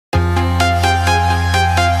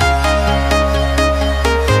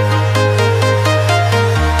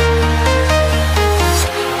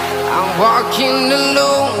walking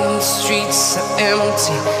alone, the streets are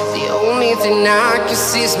empty. The only thing I can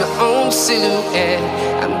see is my own silhouette.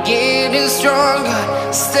 I'm getting stronger,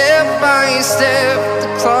 step by step. The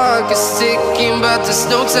clock is ticking, but there's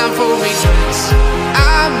no time for regrets.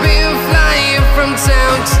 I've been flying from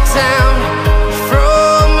town to town,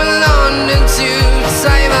 from London to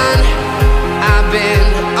Taiwan. I've been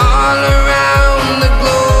all around the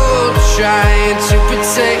globe, trying to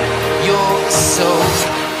protect your soul.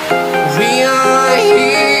 We are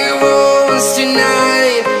heroes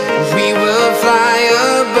tonight. We will fly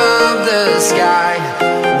above the sky.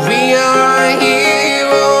 We are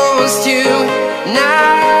heroes tonight.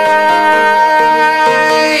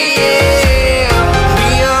 Yeah.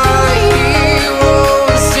 We are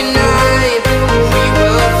heroes tonight. We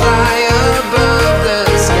will fly above the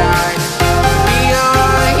sky. We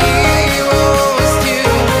are heroes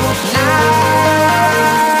tonight.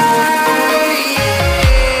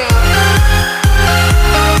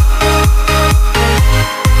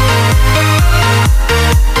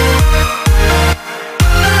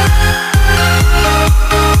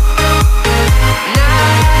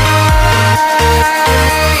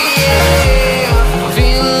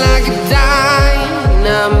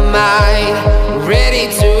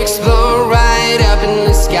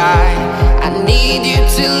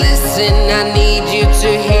 I need you to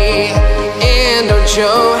hear, and don't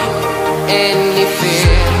show any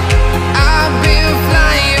fear. I've been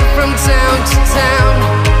flying from town to town,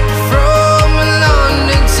 from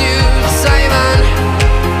London to Taiwan.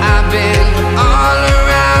 I've been all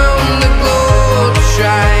around the globe,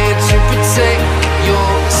 trying to protect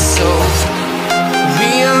your soul.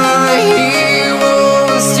 We are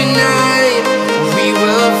heroes tonight. We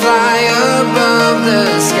will fly above the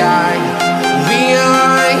sky. We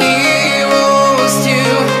are heroes tonight.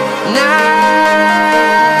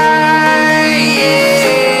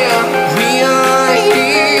 Yeah. We are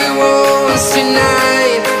heroes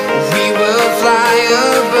tonight. We will fly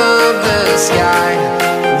above the sky.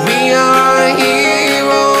 We are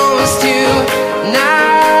heroes tonight.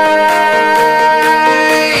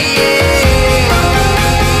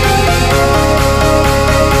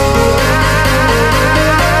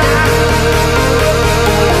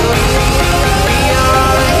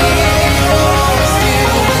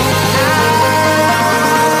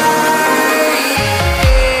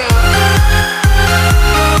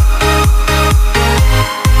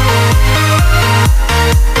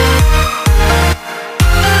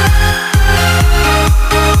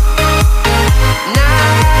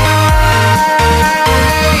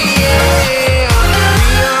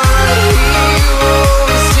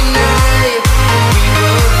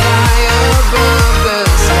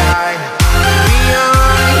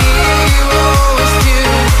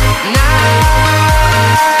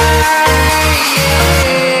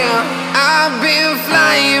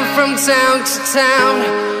 Town to town,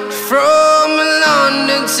 from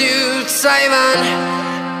London to Taiwan.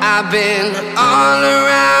 I've been all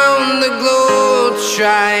around the globe,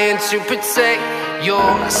 trying to protect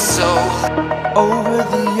your soul. Over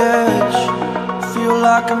the edge, feel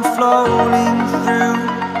like I'm floating through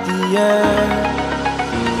the air.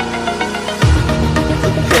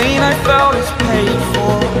 The pain I felt is paid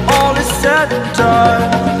for, all is said and done.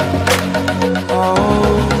 Oh,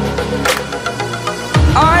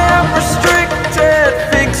 I am restricted,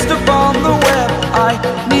 fixed upon the web. I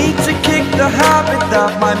need to kick the habit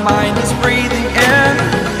that my mind is breathing in.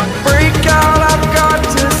 Break out, I've got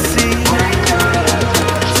to see.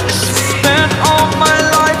 Spent all my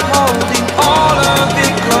life holding all of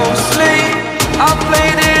it closely. I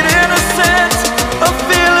played it innocent, a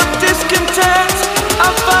feel of discontent.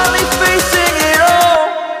 I'm finally facing it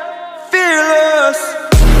all, fearless.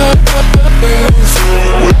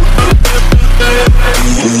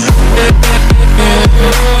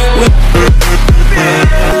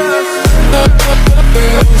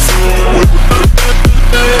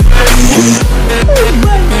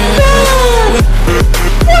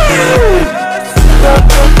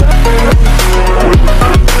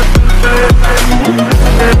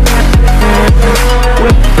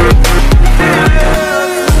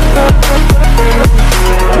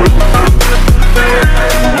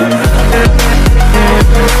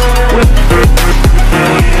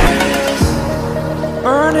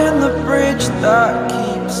 Burning the bridge that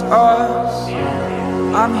keeps us.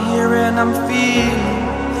 I'm here and I'm feeling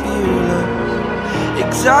fearless.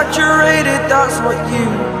 Exaggerated, that's what you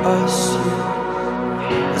assume.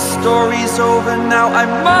 The story's over now, I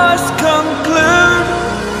must conclude.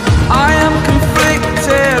 I am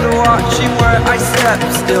conflicted, watching where I step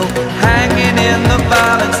still, hanging in the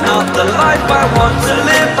balance. Not the life I want to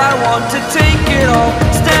live, I want to take it all.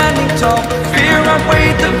 Standing tall. Fear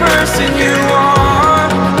outweighed the person you are.